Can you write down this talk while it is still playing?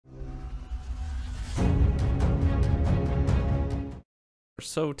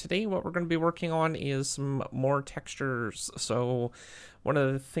So today what we're going to be working on is some more textures. So one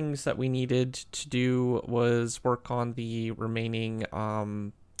of the things that we needed to do was work on the remaining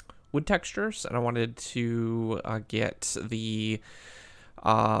wood textures, and I wanted to get the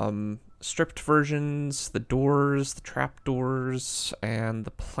stripped versions, the doors, the trap doors, and the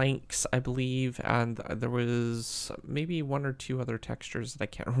planks, I believe, and there was maybe one or two other textures that I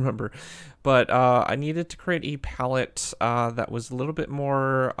can't remember, but I needed to create a palette that was a little bit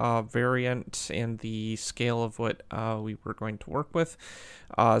more variant in the scale of what we were going to work with.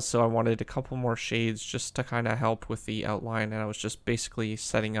 So I wanted a couple more shades just to kind of help with the outline, and I was just basically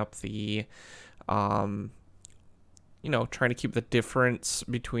setting up the trying to keep the difference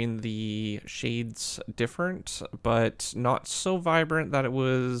between the shades different, but not so vibrant that it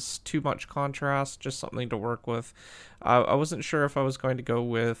was too much contrast, just something to work with. I wasn't sure if I was going to go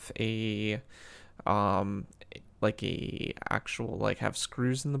with a, have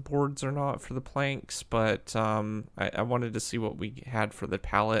screws in the boards or not for the planks, but I wanted to see what we had for the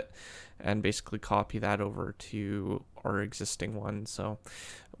palette and basically copy that over to our existing one, so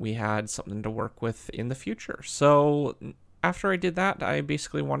we had something to work with in the future. So after I did that, I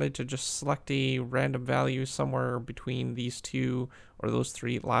basically wanted to just select a random value somewhere between these two or those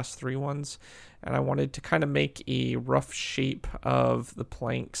last three ones, and I wanted to kind of make a rough shape of the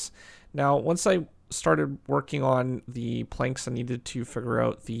planks. Now once I started working on the planks, I needed to figure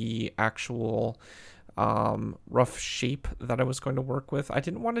out the actual rough shape that I was going to work with. I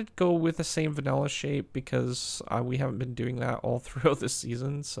didn't want to go with the same vanilla shape because we haven't been doing that all throughout this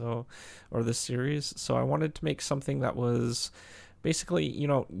season, or this series. So I wanted to make something that was basically,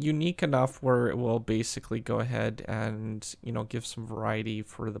 unique enough where it will basically go ahead and, give some variety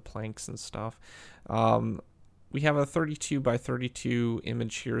for the planks and stuff. We have a 32 by 32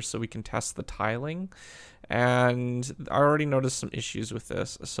 image here so we can test the tiling, and I already noticed some issues with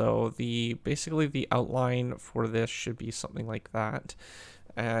this. So basically the outline for this should be something like that,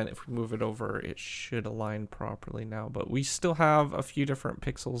 and if we move it over it should align properly now, but we still have a few different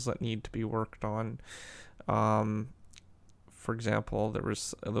pixels that need to be worked on. For example, there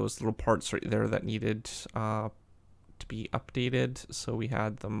was those little parts right there that needed to be updated, so we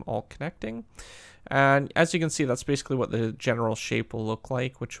had them all connecting. And as you can see, that's basically what the general shape will look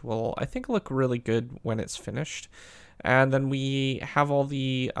like, which will, I think, look really good when it's finished. And then we have all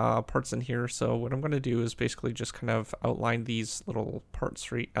the parts in here, so what I'm going to do is basically just kind of outline these little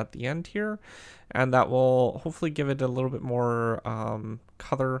parts right at the end here, and that will hopefully give it a little bit more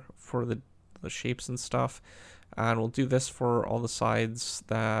color for the shapes and stuff. And we'll do this for all the sides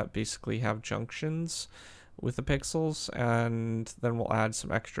that basically have junctions with the pixels, and then we'll add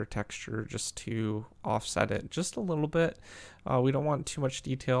some extra texture just to offset it just a little bit. We don't want too much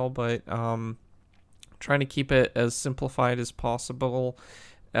detail, but trying to keep it as simplified as possible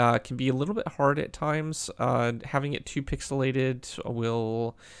can be a little bit hard at times. Having it too pixelated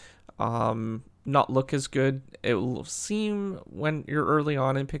will not look as good. It will seem when you're early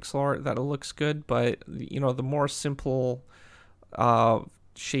on in pixel art that it looks good, but the more simple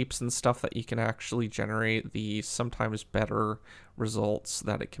shapes and stuff that you can actually generate, the sometimes better results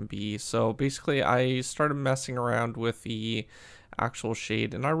that it can be. So basically I started messing around with the actual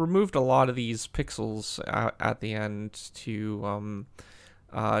shade, and I removed a lot of these pixels at the end to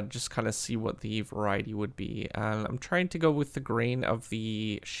just kind of see what the variety would be. And I'm trying to go with the grain of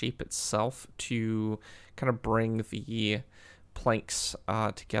the shape itself to kind of bring the planks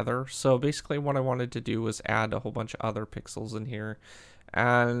together. So basically what I wanted to do was add a whole bunch of other pixels in here.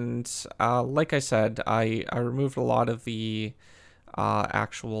 And like I said, I removed a lot of the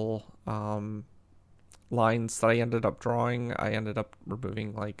actual lines that I ended up drawing. I ended up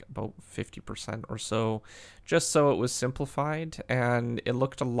removing like about 50% or so, just so it was simplified, and it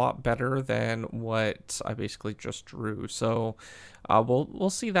looked a lot better than what I basically just drew. So we'll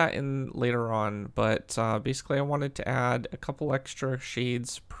see that in later on, but basically I wanted to add a couple extra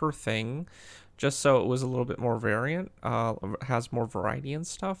shades per thing, just so it was a little bit more variant, has more variety and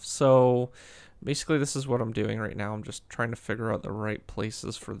stuff. So basically this is what I'm doing right now. I'm just trying to figure out the right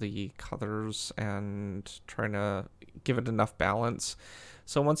places for the colors and trying to give it enough balance.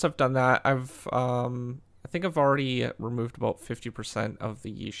 So once I've done that, I think I've already removed about 50% of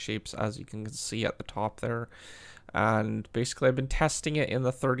the shapes, as you can see at the top there. And basically I've been testing it in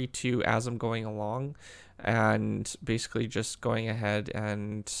the 32 as I'm going along, and basically just going ahead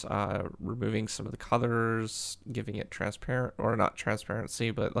and removing some of the colors, giving it transparent, or not transparency,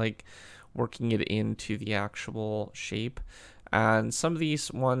 but like working it into the actual shape. And some of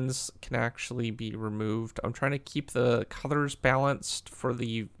these ones can actually be removed. I'm trying to keep the colors balanced for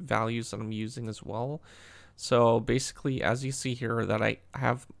the values that I'm using as well. So basically, as you see here, that I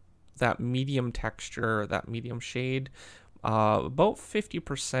have that medium texture, that medium shade, about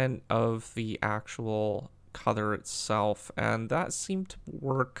 50% of the actual color itself, and that seemed to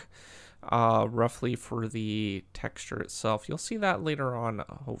work roughly for the texture itself. You'll see that later on,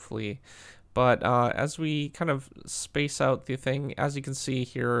 hopefully. But as we kind of space out the thing, as you can see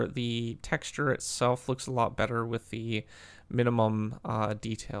here, the texture itself looks a lot better with the minimum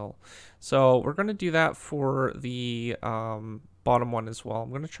detail. So we're going to do that for the bottom one as well. I'm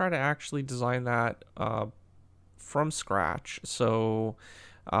going to try to actually design that from scratch, so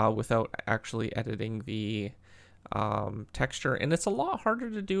without actually editing the texture. And it's a lot harder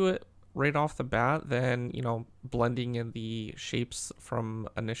to do it right off the bat than, you know, blending in the shapes from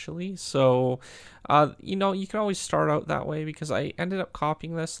initially. So you know, you can always start out that way, because I ended up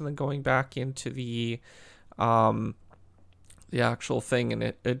copying this and then going back into the actual thing, and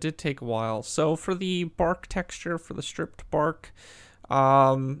it did take a while. So for the bark texture, for the stripped bark,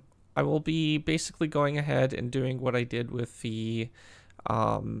 I will be basically going ahead and doing what I did with the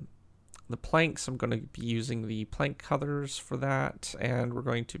planks. I'm going to be using the plank colors for that, and we're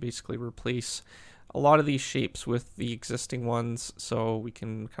going to basically replace a lot of these shapes with the existing ones, so we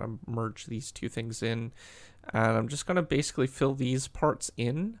can kind of merge these two things in. And I'm just going to basically fill these parts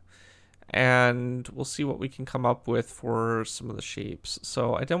in, and we'll see what we can come up with for some of the shapes.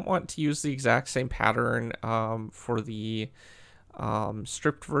 So I don't want to use the exact same pattern for the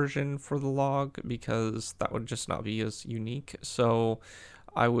stripped version for the log, because that would just not be as unique. So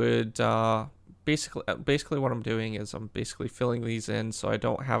I would basically what I'm doing is I'm basically filling these in so I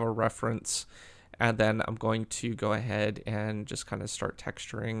don't have a reference, and then I'm going to go ahead and just kind of start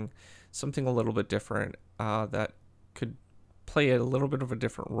texturing something a little bit different that could play a little bit of a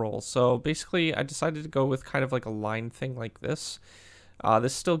different role. So basically I decided to go with kind of like a line thing like this.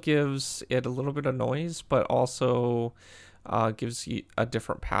 This still gives it a little bit of noise, but also gives you a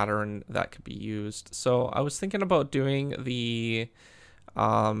different pattern that could be used. So I was thinking about doing the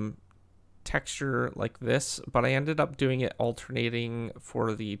texture like this, but I ended up doing it alternating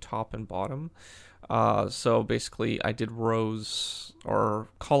for the top and bottom. So basically I did rows or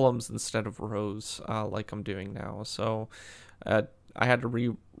columns instead of rows, like I'm doing now. So I had to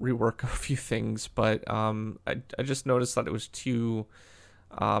rework a few things, but I just noticed that it was too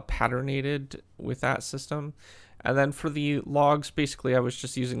patternated with that system. And then for the logs, basically I was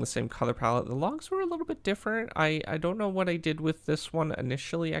just using the same color palette. The logs were a little bit different. I don't know what I did with this one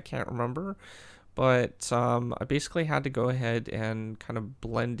initially. I can't remember. But I basically had to go ahead and kind of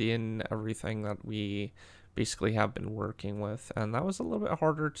blend in everything that we basically have been working with. And that was a little bit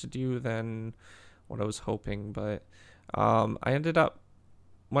harder to do than what I was hoping. But I ended up,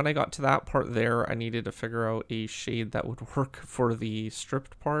 when I got to that part there, I needed to figure out a shade that would work for the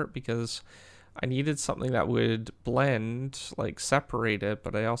stripped part, because I needed something that would blend, like separate it,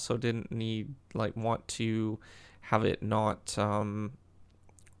 but I also didn't want to have it not,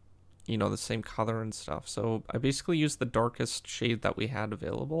 you know, the same color and stuff. So I basically used the darkest shade that we had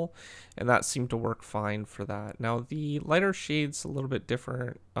available, and that seemed to work fine for that. Now the lighter shade's a little bit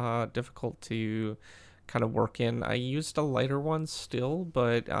different, difficult to kind of work in. I used a lighter one still,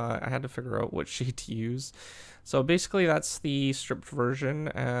 but I had to figure out what shade to use. So basically that's the stripped version,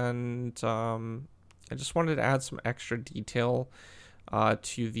 and I just wanted to add some extra detail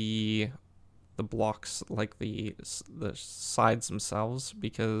to the blocks, like the sides themselves,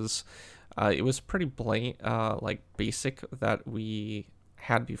 because it was pretty like basic that we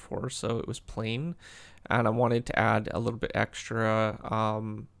had before, so it was plain, and I wanted to add a little bit extra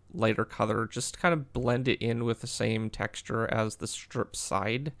lighter color, just to kind of blend it in with the same texture as the strip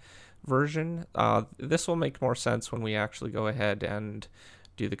side version. This will make more sense when we actually go ahead and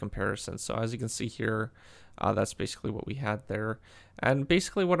do the comparison. So as you can see here, that's basically what we had there. And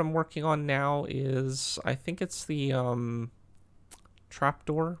basically what I'm working on now is, I think it's the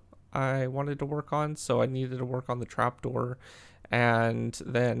trapdoor I wanted to work on. So I needed to work on the trapdoor, and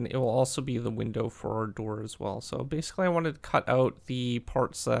then it will also be the window for our door as well. So basically I wanted to cut out the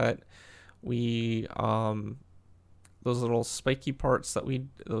parts that we those little spiky parts that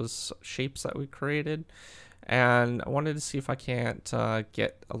those shapes that we created, and I wanted to see if I can't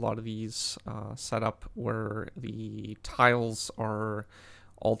get a lot of these set up where the tiles are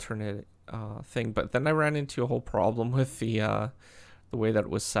alternate thing. But then I ran into a whole problem with the way that it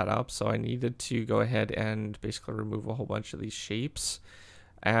was set up, so I needed to go ahead and basically remove a whole bunch of these shapes,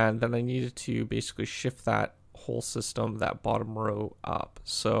 and then I needed to basically shift that whole system, that bottom row, up.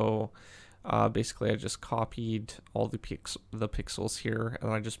 So Basically I just copied all the pixels here,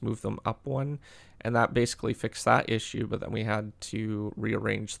 and I just moved them up one, and that basically fixed that issue. But then we had to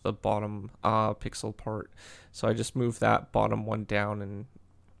rearrange the bottom pixel part, so I just moved that bottom one down, and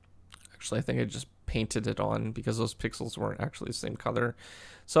actually I think I just painted it on because those pixels weren't actually the same color.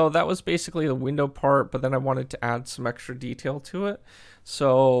 So that was basically the window part, but then I wanted to add some extra detail to it.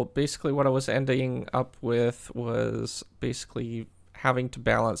 So basically what I was ending up with was basically having to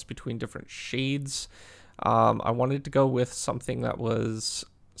balance between different shades. I wanted to go with something that was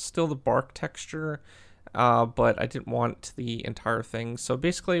still the bark texture, but I didn't want the entire thing. So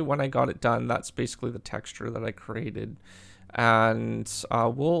basically when I got it done, that's basically the texture that I created. And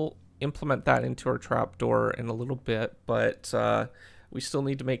we'll implement that into our trapdoor in a little bit, but we still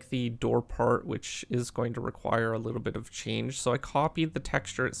need to make the door part, which is going to require a little bit of change. So I copied the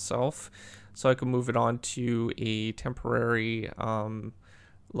texture itself so I can move it on to a temporary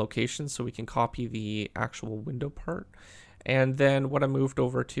location so we can copy the actual window part. And then what I moved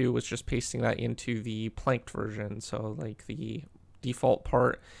over to was just pasting that into the planked version, so like the default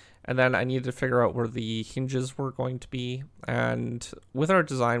part. And then I needed to figure out where the hinges were going to be. And with our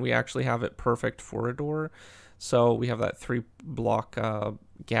design, we actually have it perfect for a door. So we have that 3-block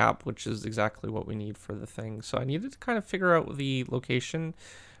gap, which is exactly what we need for the thing. So I needed to kind of figure out the location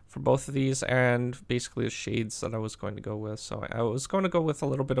for both of these and basically the shades that I was going to go with. So I was going to go with a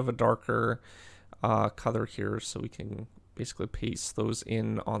little bit of a darker color here, so we can basically paste those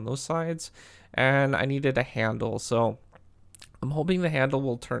in on those sides. And I needed a handle, so I'm hoping the handle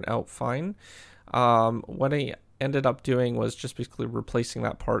will turn out fine. What I ended up doing was just basically replacing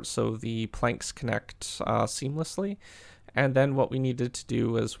that part so the planks connect seamlessly. And then what we needed to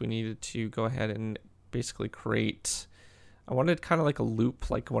do was we needed to go ahead and basically create, I wanted kind of like a loop,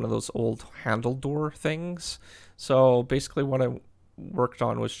 like one of those old handle door things. So basically what I worked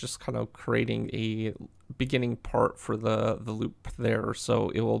on was just kind of creating a beginning part for the loop there, so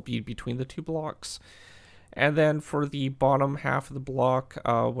it will be between the 2 blocks. And then for the bottom half of the block,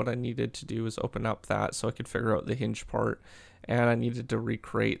 what I needed to do is open up that so I could figure out the hinge part, and I needed to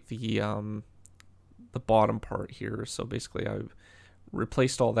recreate the bottom part here. So basically I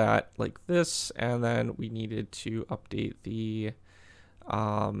replaced all that like this, and then we needed to update the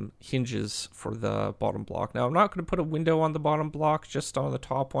hinges for the bottom block. Now I'm not going to put a window on the bottom block, just on the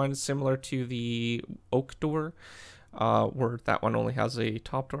top one, similar to the oak door. Where that one only has a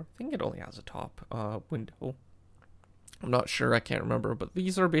top door. I think it only has a top window. I'm not sure, I can't remember, but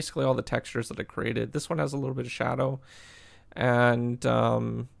these are basically all the textures that I created. This one has a little bit of shadow, and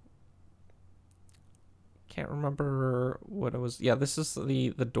can't remember what it was. Yeah, this is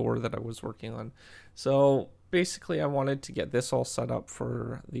the door that I was working on. So basically I wanted to get this all set up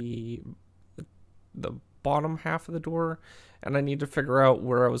for the bottom half of the door, and I need to figure out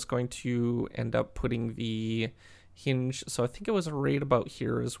where I was going to end up putting the hinge. So I think it was right about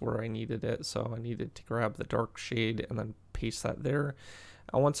here is where I needed it. So I needed to grab the dark shade and then paste that there.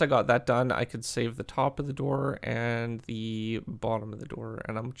 Once I got that done, I could save the top of the door and the bottom of the door.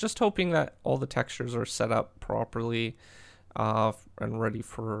 And I'm just hoping that all the textures are set up properly and ready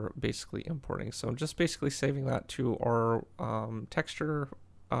for basically importing. So I'm just basically saving that to our texture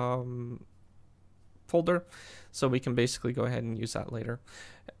folder, so we can basically go ahead and use that later.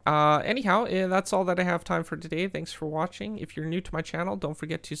 Anyhow, that's all that I have time for today. Thanks for watching. If you're new to my channel, don't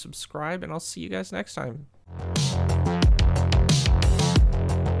forget to subscribe, and I'll see you guys next time.